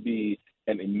 has to be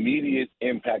an immediate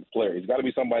impact player. He's got to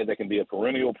be somebody that can be a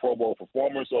perennial Pro Bowl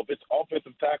performer. So if it's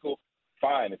offensive tackle,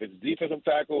 fine. If it's defensive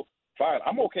tackle, fine.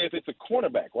 I'm okay if it's a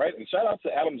cornerback, right? And shout out to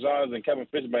Adam Johns and Kevin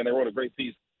Fishman. They wrote a great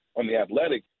piece on The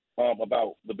Athletic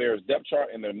about the Bears' depth chart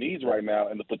and their needs right now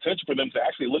and the potential for them to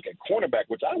actually look at cornerback,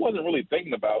 which I wasn't really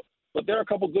thinking about. But there are a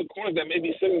couple good corners that may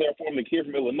be sitting there for him. The kid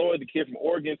from Illinois, the kid from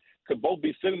Oregon could both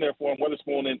be sitting there for him,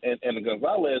 Witherspoon and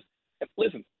Gonzalez. And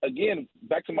listen, again,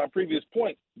 back to my previous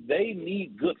point, they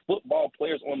need good football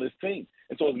players on this team.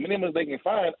 And so as many of them as they can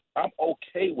find, I'm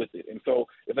okay with it. And so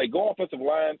if they go offensive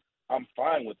line, I'm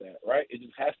fine with that, right? It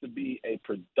just has to be a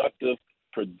productive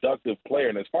player.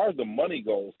 And as far as the money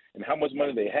goes and how much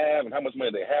money they have and how much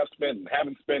money they have spent and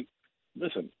haven't spent,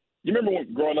 listen, You remember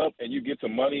when growing up and you get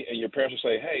some money and your parents will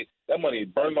say, hey, that money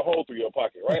burned the hole through your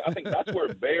pocket, right? I think that's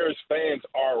where Bears fans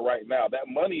are right now. That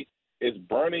money is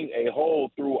burning a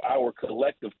hole through our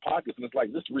collective pockets. And it's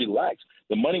like, just relax.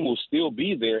 The money will still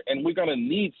be there, and we're going to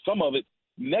need some of it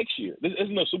next year. This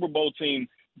isn't a Super Bowl team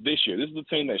this year. This is a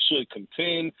team that should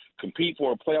compete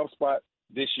for a playoff spot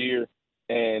this year.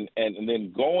 And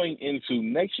then going into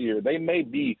next year, they may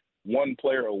be one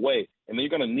player away, and then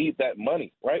you're going to need that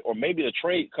money, right? Or maybe a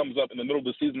trade comes up in the middle of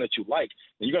the season that you like,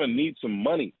 and you're going to need some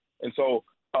money. And so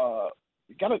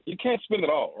you can't spend it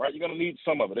all, right? You're going to need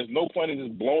some of it. There's no point in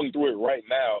just blowing through it right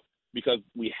now because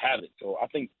we have it. So I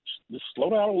think just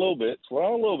slow down a little bit,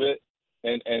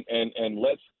 and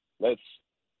let's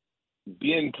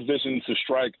be in position to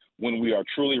strike when we are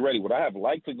truly ready. Would I have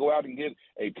liked to go out and get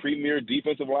a premier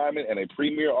defensive lineman and a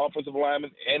premier offensive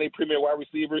lineman and a premier wide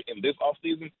receiver in this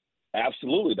offseason?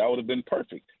 Absolutely. That would have been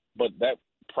perfect. But that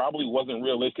probably wasn't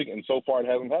realistic, and so far it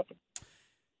hasn't happened.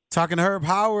 Talking to Herb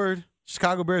Howard,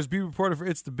 Chicago Bears beat reporter for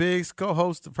It's the Bigs,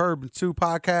 co-host of Herb and 2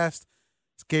 podcast.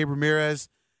 It's Gabe Ramirez.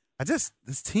 This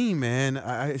team, man,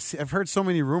 I've heard so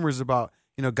many rumors about,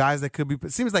 guys that could be, but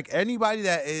it seems like anybody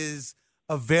that is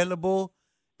available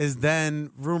is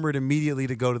then rumored immediately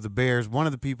to go to the Bears. One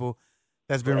of the people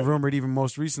that's been rumored even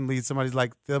most recently, somebody's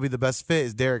like, they'll be the best fit,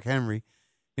 is Derrick Henry.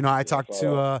 I talked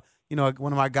to,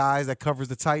 one of my guys that covers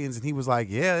the Titans, and he was like,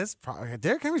 yeah,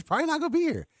 Derrick Henry's probably not going to be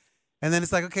here. And then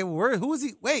it's like, okay, well, who is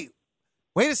he? Wait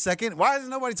a second. Why isn't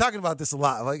nobody talking about this a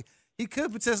lot? Like, he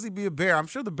could potentially be a Bear. I'm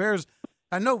sure the Bears,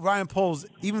 I know Ryan Poles,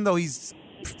 even though he's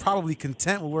probably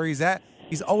content with where he's at,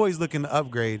 he's always looking to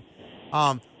upgrade.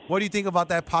 What do you think about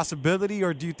that possibility,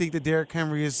 or do you think that Derrick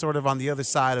Henry is sort of on the other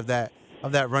side of that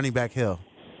running back hill?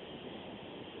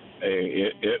 Hey,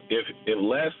 if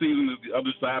last season is the other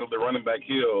side of the running back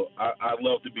hill, I'd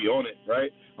love to be on it,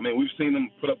 right? I mean, we've seen him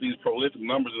put up these prolific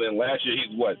numbers, and then last year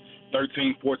he's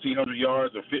 1,400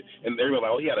 yards, and they were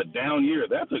like, oh, he had a down year.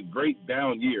 That's a great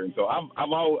down year. And so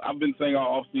I've been saying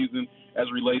all offseason as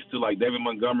it relates to like David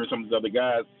Montgomery and some of these other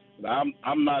guys, that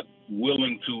I'm not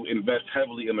willing to invest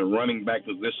heavily in the running back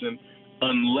position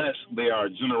unless they are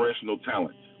generational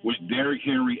talent, which Derrick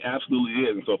Henry absolutely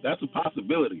is. And so if that's a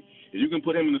possibility, if you can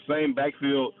put him in the same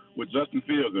backfield with Justin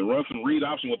Fields and run some read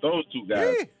option with those two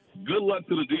guys, good luck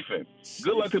to the defense.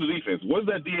 Good luck to the defense. What's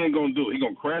that DN going to do? He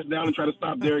going to crash down and try to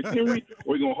stop Derrick Henry,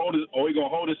 or he going to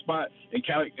hold his spot and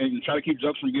try to keep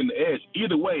Justin from getting the edge?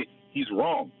 Either way, he's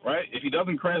wrong, right? If he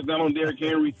doesn't crash down on Derrick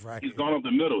Henry, he's gone up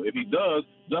the middle. If he does,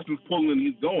 Justin's pulling and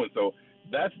he's going. So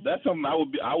that's something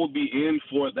I would be in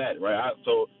for that, right?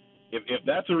 So if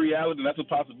that's a reality and that's a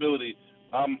possibility,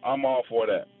 I'm all for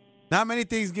that. Not many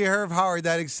things get Herb Howard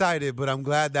that excited, but I'm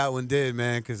glad that one did,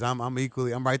 man, because I'm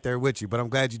right there with you, but I'm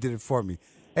glad you did it for me.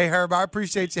 Hey, Herb, I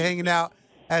appreciate you hanging out.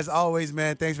 As always,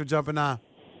 man, thanks for jumping on.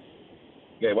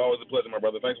 Gabe, always a pleasure, my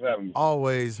brother. Thanks for having me.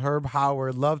 Always. Herb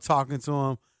Howard, love talking to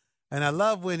him. And I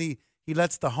love when he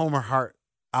lets the Homer heart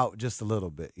out just a little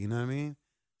bit. You know what I mean?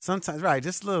 Sometimes, right,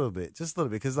 just a little bit.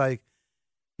 Because, like,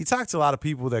 you talk to a lot of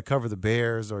people that cover the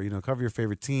Bears or, cover your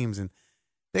favorite teams, and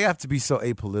they have to be so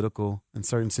apolitical in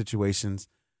certain situations.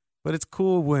 But it's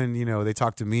cool when, they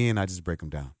talk to me and I just break them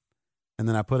down. And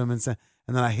then I put them in,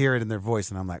 and then I hear it in their voice,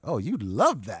 and I'm like, oh, you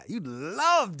love that. You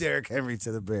love Derrick Henry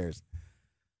to the Bears.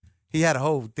 He had a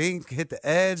whole thing, hit the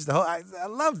edge. I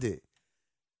loved it.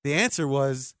 The answer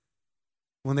was,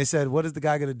 when they said, what is the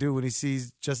guy going to do when he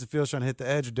sees Justin Fields trying to hit the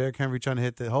edge or Derrick Henry trying to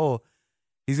hit the hole?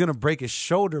 He's going to break his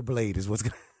shoulder blade is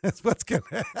that's what's going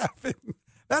to happen.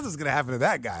 That's what's going to happen to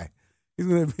that guy.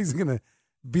 He's going to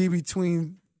be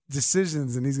between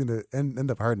decisions, and he's going to end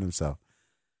up hurting himself.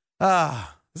 This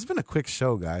has been a quick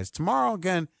show, guys. Tomorrow,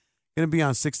 again, going to be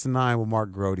on 6 to 9 with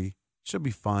Mark Grody. Should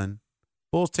be fun.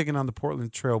 Bulls taking on the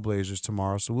Portland Trailblazers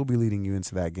tomorrow, so we'll be leading you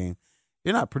into that game.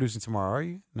 You're not producing tomorrow, are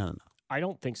you? No. I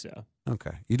don't think so.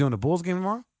 Okay. You doing the Bulls game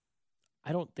tomorrow?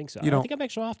 I don't think so. I think I'm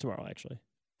actually off tomorrow, actually.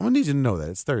 I'm going to need you to know that.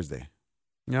 It's Thursday.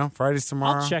 Friday's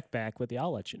tomorrow. I'll check back with you.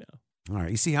 I'll let you know. All right.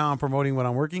 You see how I'm promoting when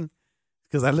I'm working?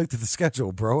 Because I looked at the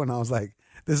schedule, bro, and I was like,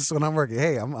 this is when I'm working.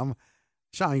 Hey, I'm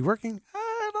Sean, you working?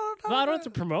 I don't have to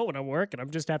promote when I'm working. I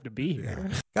just have to be here.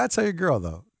 Yeah. Got to tell your girl,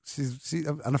 though. She's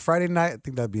on a Friday night, I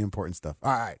think that'd be important stuff.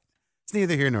 All right. It's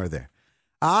neither here nor there.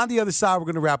 On the other side, we're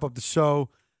going to wrap up the show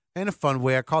in a fun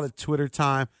way. I call it Twitter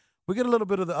time. We get a little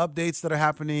bit of the updates that are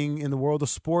happening in the world of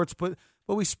sports, but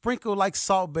we sprinkle, like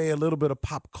Salt Bae, a little bit of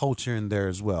pop culture in there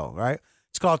as well, right?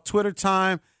 It's called Twitter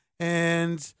time,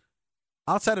 and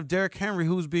outside of Derrick Henry,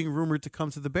 who's being rumored to come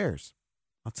to the Bears?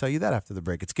 I'll tell you that after the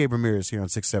break. It's Gabe Ramirez here on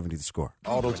 670 The Score.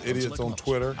 All those idiots on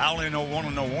Twitter. I only want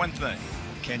to know one thing.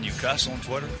 Can you cuss on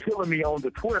Twitter? Killing me on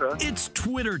the Twitter. It's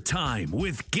Twitter time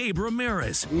with Gabe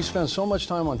Ramirez. You spend so much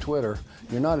time on Twitter,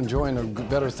 you're not enjoying the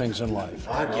better things in life.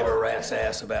 I give a rat's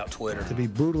ass about Twitter. To be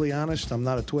brutally honest, I'm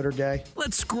not a Twitter guy.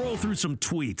 Let's scroll through some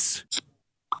tweets.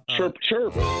 Chirp,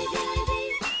 chirp.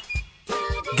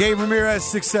 Gabe Ramirez,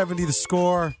 670 The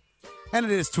Score. And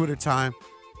it is Twitter time.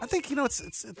 I think, you got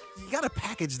to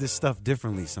package this stuff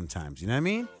differently sometimes. You know what I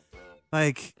mean?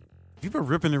 Like, people are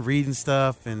ripping and reading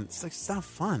stuff, and it's not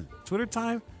fun. Twitter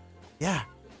time? Yeah.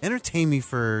 Entertain me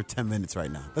for 10 minutes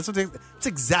right now. That's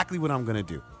exactly what I'm going to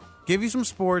do. Give you some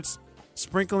sports,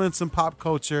 sprinkle in some pop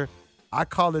culture. I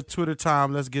call it Twitter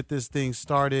time. Let's get this thing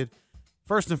started.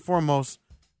 First and foremost,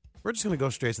 we're just going to go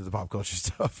straight to the pop culture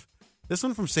stuff. This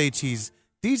one from Say Cheese.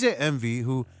 DJ Envy,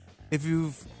 who, if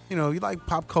you like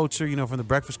pop culture, from the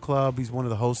Breakfast Club, he's one of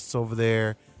the hosts over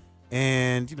there.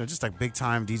 And, just like big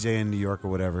time DJ in New York or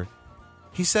whatever.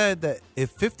 He said that if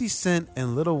 50 Cent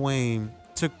and Lil Wayne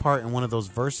took part in one of those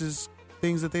versus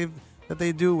things that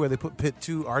they do where they pit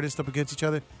two artists up against each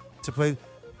other to play,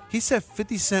 he said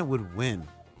 50 Cent would win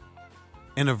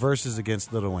in a versus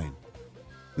against Lil Wayne.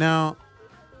 Now,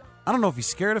 I don't know if he's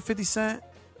scared of 50 Cent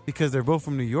because they're both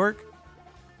from New York,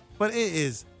 but it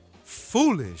is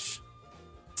foolish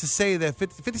to say that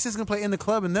 50 Cent's going to play in the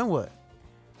club and then what?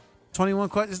 21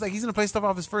 Questions. It's like he's going to play stuff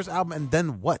off his first album and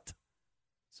then what?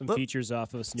 Some features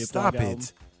off of a Snoop Stop Dogg it. album.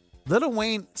 Lil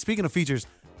Wayne, speaking of features,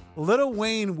 Lil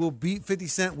Wayne will beat 50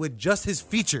 Cent with just his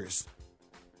features.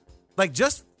 Like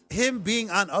just him being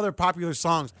on other popular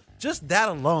songs, just that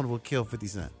alone will kill 50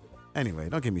 Cent. Anyway,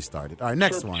 don't get me started. All right,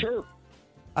 next one. Sure.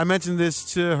 I mentioned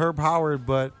this to Herb Howard,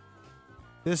 but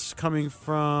this coming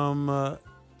from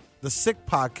the Sick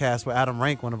podcast with Adam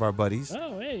Rank, one of our buddies.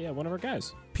 Oh, hey, yeah, one of our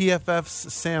guys.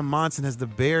 PFF's Sam Monson has the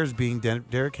Bears being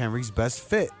Derrick Henry's best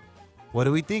fit. What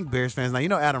do we think, Bears fans?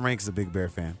 Now, Adam Rank is a big Bear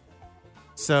fan.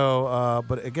 So,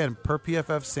 but again, per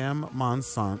PFF Sam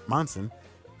Monson,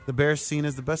 the Bears seen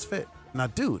as the best fit. Now,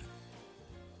 dude,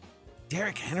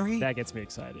 Derrick Henry? That gets me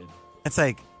excited. It's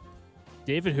like,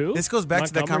 David who? This goes back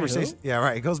to that Montgomery conversation. who? Yeah,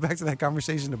 right. It goes back to that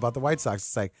conversation about the White Sox.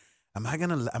 It's like, am I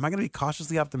gonna be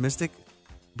cautiously optimistic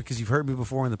because you've heard me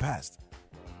before in the past?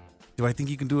 Do I think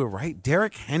you can do it right?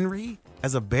 Derrick Henry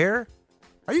as a Bear?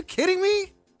 Are you kidding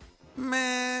me?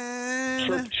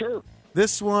 Man. Sure.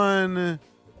 This one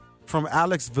from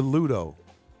Alex Veludo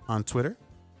on Twitter.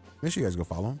 Make sure you guys go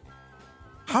follow him.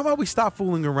 How about we stop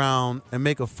fooling around and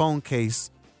make a phone case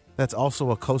that's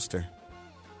also a coaster?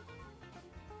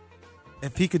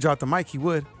 If he could drop the mic, he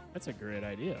would. That's a great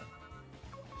idea.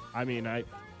 I mean, I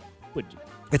would.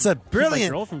 It's a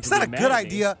brilliant. girlfriend It's from not a being good mad at me.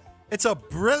 idea. It's a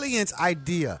brilliant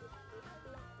idea.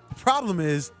 The problem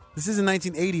is, this is in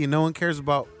 1980 and no one cares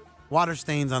about water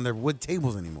stains on their wood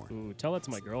tables anymore. Ooh, tell that to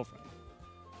my girlfriend.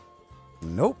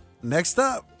 Nope. Next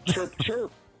up. Sure.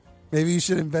 Maybe you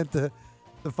should invent the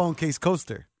phone case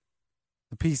coaster.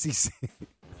 The PCC.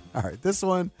 All right. This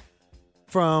one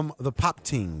from the Pop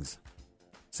Tings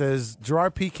says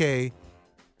Gerard Piqué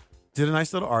did a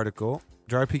nice little article.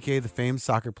 Gerard Piqué, the famed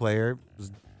soccer player,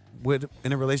 was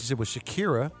in a relationship with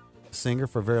Shakira, a singer,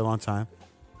 for a very long time.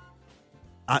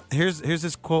 Here's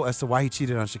his quote as to why he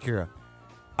cheated on Shakira.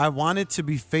 I wanted to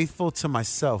be faithful to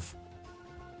myself.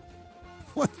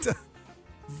 What the?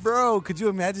 Bro, could you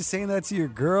imagine saying that to your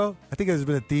girl? I think there's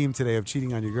been a theme today of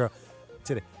cheating on your girl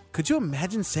today. Could you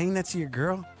imagine saying that to your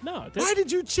girl? No. Why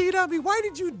did you cheat on me? Why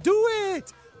did you do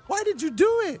it? Why did you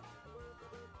do it?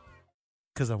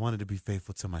 Because I wanted to be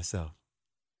faithful to myself.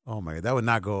 Oh, my God. That would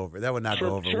not go over. That would not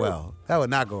go over well. That would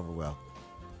not go over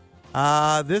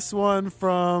well. This one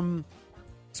from,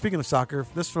 speaking of soccer,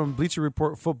 this from Bleacher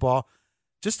Report Football.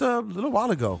 Just a little while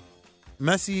ago,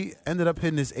 Messi ended up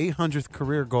hitting his 800th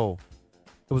career goal.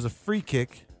 It was a free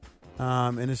kick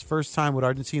in his first time with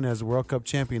Argentina as a World Cup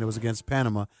champion. It was against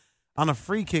Panama. On a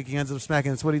free kick, he ends up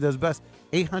smacking. It's what he does best.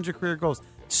 800 career goals.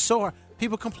 So hard.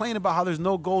 People complain about how there's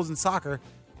no goals in soccer.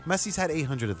 Messi's had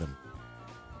 800 of them.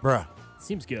 Bruh.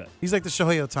 Seems good. He's like the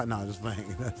Shohei Ohtani. No, just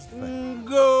playing. That's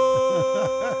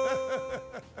go.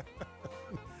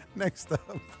 Next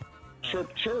up.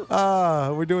 Sure.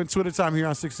 We're doing Twitter time here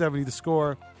on 670 The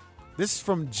Score. This is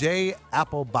from Jay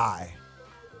Appleby.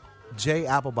 Jay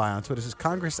Appleby on Twitter says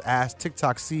Congress asked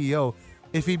TikTok CEO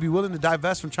if he'd be willing to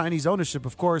divest from Chinese ownership.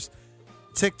 Of course,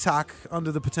 TikTok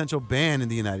under the potential ban in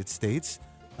the United States,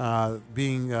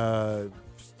 being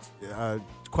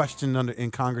questioned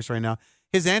in Congress right now.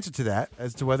 His answer to that,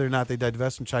 as to whether or not they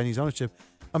divest from Chinese ownership,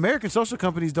 American social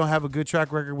companies don't have a good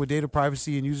track record with data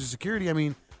privacy and user security. I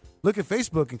mean, look at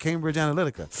Facebook and Cambridge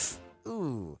Analytica.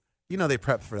 Ooh, they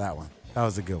prepped for that one. That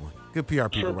was a good one. Good PR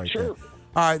people there. All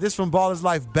right, this from Ballers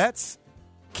Life Bets.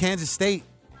 Kansas State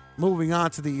moving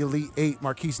on to the Elite Eight,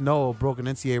 Marquise Noel broke an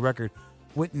NCAA record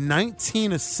with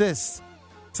 19 assists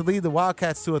to lead the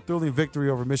Wildcats to a thrilling victory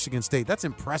over Michigan State. That's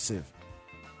impressive.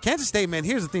 Kansas State, man,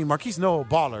 here's the thing. Marquise Noel,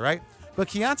 baller, right? But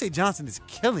Keontae Johnson is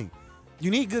killing.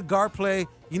 You need good guard play.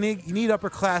 You need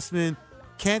upperclassmen.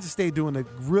 Kansas State doing a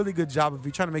really good job if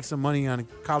you're trying to make some money on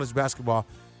college basketball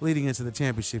leading into the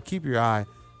championship. Keep your eye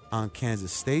on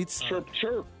Kansas State. Chirp,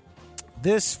 chirp.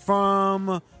 This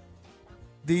from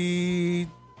the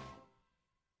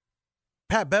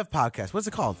Pat Bev podcast. What's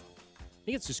it called? I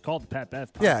think it's just called the Pat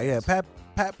Bev podcast. Yeah.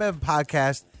 Pat Bev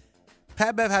podcast.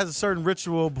 Pat Bev has a certain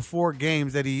ritual before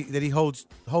games that he holds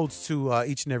to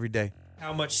each and every day.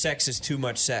 How much sex is too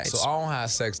much sex? So I don't have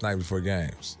sex night before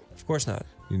games. Of course not.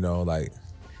 You know, like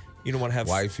you don't want to have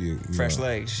wifey, fresh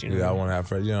legs. You know? Yeah, I want to have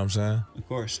fresh. You know what I'm saying? Of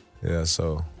course. Yeah.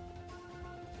 So,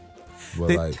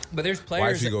 but there's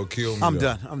players. Wifey go kill me. I'm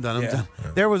done. Yeah.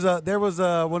 There was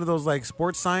one of those like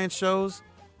sports science shows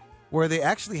where they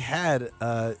actually had.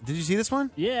 Did you see this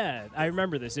one? Yeah, I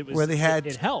remember this. It was where they had.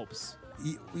 It helps.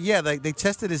 Yeah, like they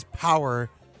tested his power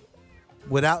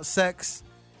without sex.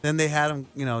 Then they had him,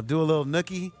 do a little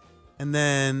nookie, and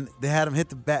then they had him hit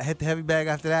the heavy bag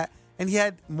after that, and he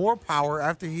had more power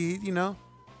after he, I don't know.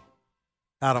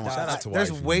 Shout out to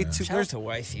there's wifey, way man. too Shout out to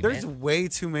wifey, there's man. way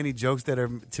too many jokes that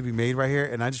are to be made right here,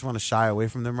 and I just want to shy away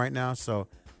from them right now. So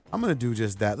I'm gonna do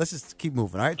just that. Let's just keep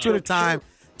moving. All right, Twitter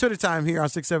time here on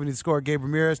 670 The Score. Gabe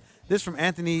Ramirez. This from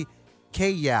Anthony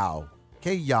K-Yaw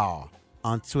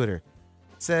on Twitter.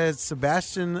 Says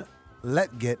Sebastian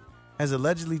Letgett has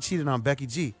allegedly cheated on Becky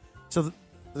G. So the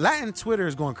Latin Twitter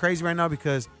is going crazy right now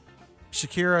because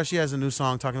Shakira, she has a new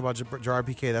song talking about Gerard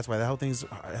Piqué. That's why that whole thing's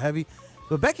heavy.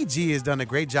 But Becky G has done a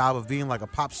great job of being like a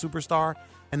pop superstar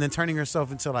and then turning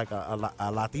herself into like a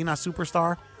Latina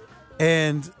superstar.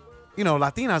 And,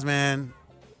 Latinas,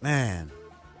 man,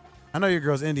 I know your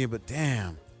girl's Indian, but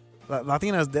damn,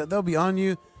 Latinas, they'll be on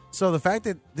you. So the fact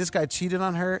that this guy cheated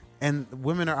on her and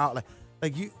women are out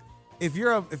like you, if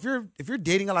you're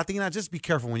dating a Latina, just be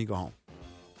careful when you go home.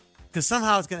 Because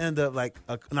somehow it's going to end up like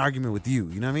an argument with you.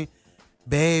 You know what I mean?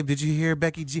 Babe, did you hear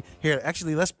Becky G? Here,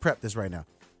 actually, let's prep this right now.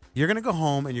 You're going to go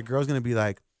home and your girl's going to be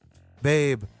like,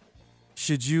 babe,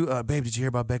 did you hear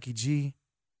about Becky G?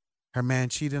 Her man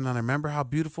cheated on her. Remember how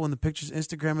beautiful in the pictures,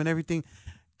 Instagram and everything?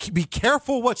 Be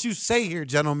careful what you say here,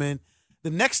 gentlemen. The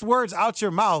next words out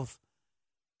your mouth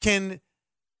can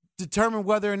determine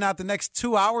whether or not the next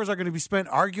 2 hours are going to be spent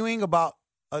arguing about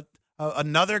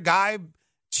another guy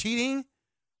cheating,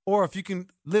 or if you can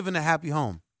live in a happy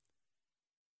home.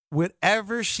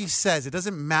 Whatever she says, it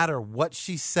doesn't matter what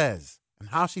she says and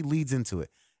how she leads into it.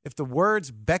 If the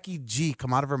words Becky G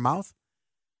come out of her mouth,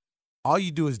 all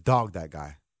you do is dog that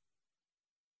guy.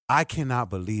 I cannot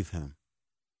believe him.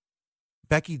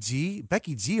 Becky G,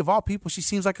 of all people, she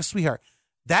seems like a sweetheart.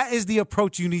 That is the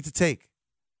approach you need to take.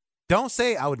 Don't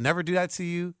say, I would never do that to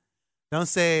you. Don't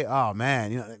say, oh,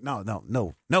 man,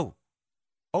 no.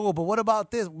 Oh, but what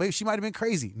about this? Maybe she might have been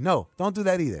crazy. No, don't do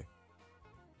that either.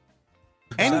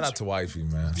 Shout out to wifey,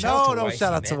 man. Shout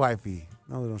out to wifey.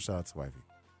 No, don't shout out to wifey.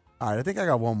 All right, I think I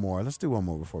got one more. Let's do one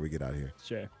more before we get out of here.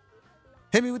 Sure.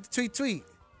 Hit me with the tweet.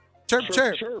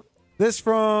 Chirp. This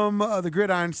from the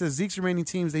Gridiron says Zeke's remaining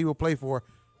teams that he will play for,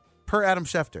 per Adam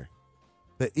Schefter,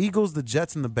 the Eagles, the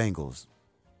Jets, and the Bengals.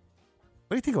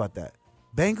 What do you think about that?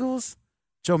 Bengals,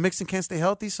 Joe Mixon can't stay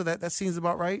healthy, so that seems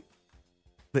about right.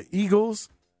 The Eagles,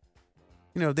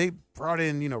 they brought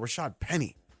in, Rashad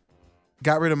Penny.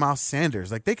 Got rid of Miles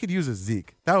Sanders. Like, they could use a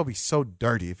Zeke. That would be so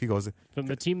dirty if he goes. From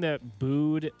the team that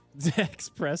booed Dak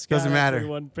Prescott. Doesn't matter.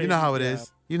 You know how it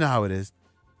is. You know how it is.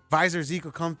 Visor Zeke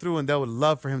will come through, and they would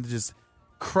love for him to just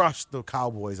crush the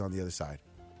Cowboys on the other side.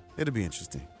 It'll be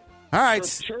interesting. All right.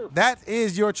 Sure. That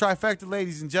is your trifecta,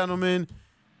 ladies and gentlemen,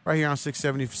 right here on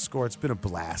 670 Score. It's been a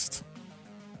blast.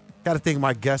 Got to thank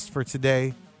my guests for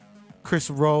today,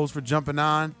 Chris Rose, for jumping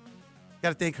on. Got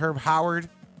to thank Herb Howard.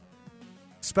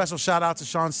 Special shout out to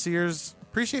Sean Sears.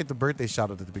 Appreciate the birthday shout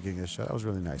out at the beginning of the show. That was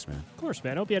really nice, man. Of course,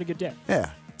 man. I hope you had a good day.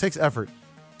 Yeah. It takes effort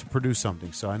to produce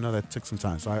something, so I know that took some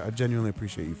time. So I genuinely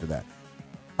appreciate you for that.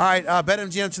 All right,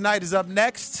 BetMGM tonight is up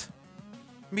next.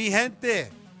 Mi gente.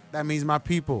 That means my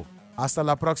people. Hasta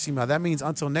la próxima. That means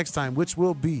until next time, which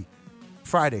will be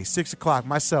Friday, 6 o'clock.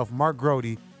 Myself, Mark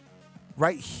Grody,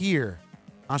 right here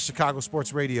on Chicago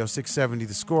Sports Radio 670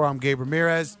 The Score. I'm Gabe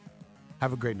Ramirez.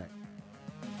 Have a great night.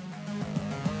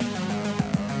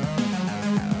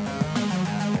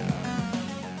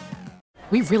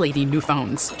 We really need new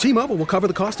phones. T-Mobile will cover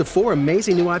the cost of 4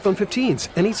 amazing new iPhone 15s,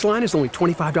 and each line is only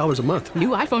 $25 a month. New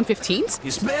iPhone 15s?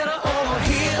 It's better over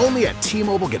here. Only at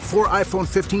T-Mobile, get 4 iPhone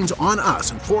 15s on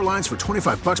us and 4 lines for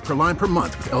 $25 per line per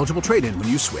month with eligible trade-in when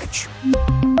you switch.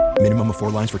 Minimum of 4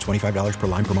 lines for $25 per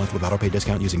line per month with autopay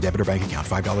discount using debit or bank account.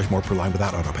 $5 more per line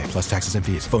without autopay, plus taxes and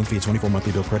fees. Phone fee at 24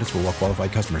 monthly bill credits for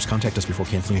well-qualified customers. Contact us before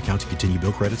canceling account to continue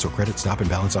bill credits or credit stop and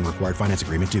balance on required finance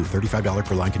agreement due. $35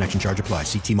 per line connection charge applies.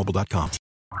 See T-Mobile.com.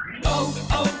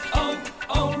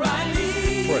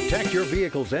 O'Reilly. Protect your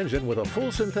vehicle's engine with a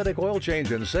full synthetic oil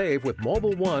change and save with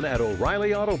Mobile One at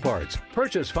O'Reilly Auto Parts.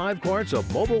 Purchase 5 quarts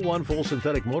of Mobile One full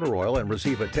synthetic motor oil and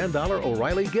receive a $10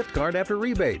 O'Reilly gift card after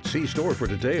rebate. See store for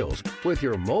details. With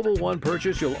your Mobile One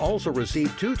purchase, you'll also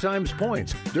receive 2 times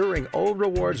points during O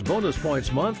Rewards Bonus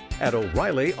Points Month at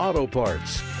O'Reilly Auto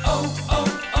Parts.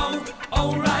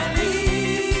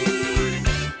 O'Reilly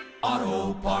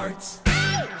Auto Parts.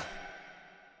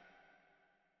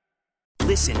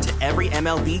 Listen to every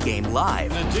MLB game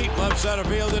live. In the deep left center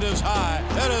field, it is high,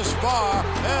 it is far,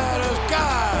 it is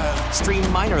gone. Stream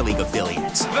minor league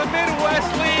affiliates. The Midwest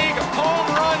League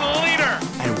home run leader.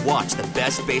 And watch the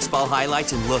best baseball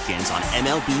highlights and look-ins on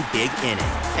MLB Big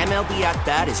Inning. MLB At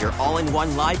Bat is your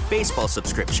all-in-one live baseball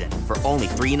subscription for only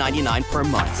 $3.99 per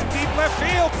month. Deep left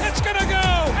field, it's gonna go.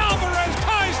 Alvarez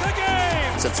ties the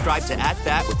game. Subscribe to At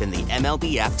Bat within the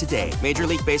MLB app today. Major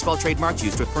League Baseball trademarks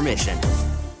used with permission.